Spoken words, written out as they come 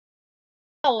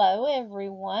Hello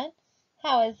everyone.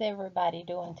 How is everybody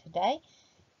doing today?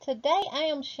 Today I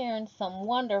am sharing some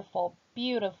wonderful,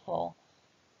 beautiful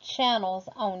channels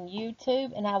on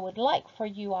YouTube and I would like for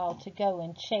you all to go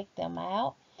and check them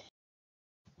out.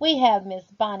 We have Miss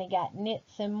Bonnie Got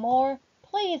Knits and More.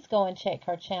 Please go and check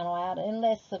her channel out and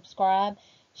let's subscribe.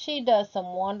 She does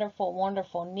some wonderful,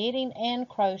 wonderful knitting and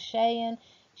crocheting.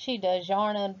 She does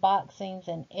yarn unboxings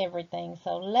and everything.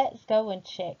 So let's go and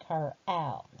check her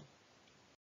out.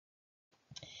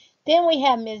 Then we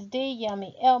have Miss D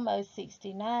Yummy Elmo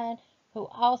 69 who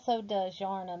also does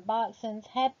yarn unboxings,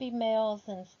 happy mails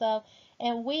and stuff.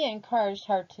 And we encouraged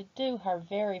her to do her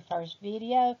very first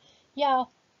video.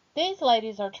 Y'all, these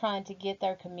ladies are trying to get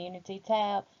their community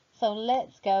tab. So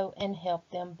let's go and help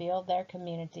them build their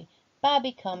community by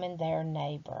becoming their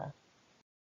neighbor.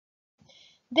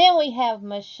 Then we have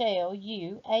Michelle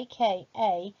U,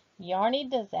 aka Yarny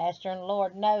Disaster, and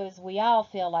Lord knows we all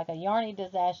feel like a yarny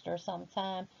disaster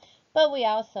sometime, but we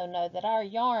also know that our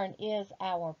yarn is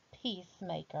our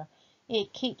peacemaker.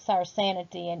 It keeps our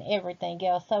sanity and everything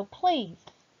else. So please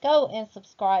go and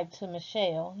subscribe to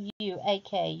Michelle U,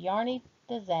 aka Yarny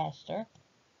Disaster.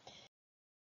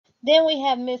 Then we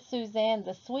have Miss Susanne,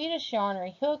 the Swedish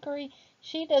Yarnery Hookery.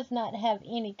 She does not have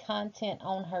any content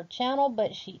on her channel,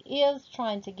 but she is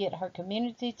trying to get her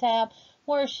community tab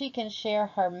where she can share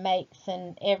her makes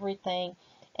and everything.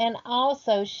 And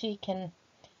also she can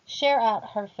share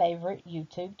out her favorite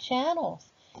YouTube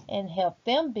channels and help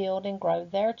them build and grow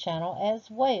their channel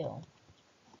as well.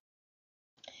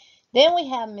 Then we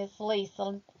have Miss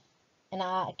Lisa, and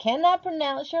I cannot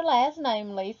pronounce your last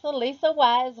name, Lisa. Lisa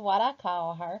Y is what I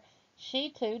call her. She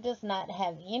too does not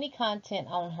have any content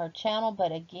on her channel,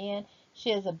 but again,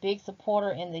 she is a big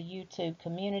supporter in the YouTube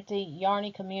community,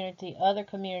 Yarny community, other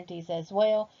communities as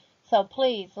well. So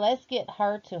please, let's get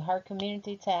her to her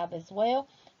community tab as well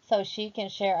so she can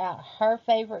share out her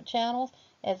favorite channels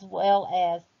as well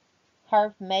as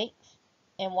her makes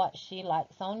and what she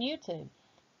likes on YouTube.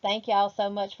 Thank y'all so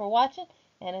much for watching,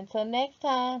 and until next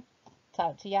time,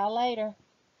 talk to y'all later.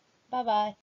 Bye-bye.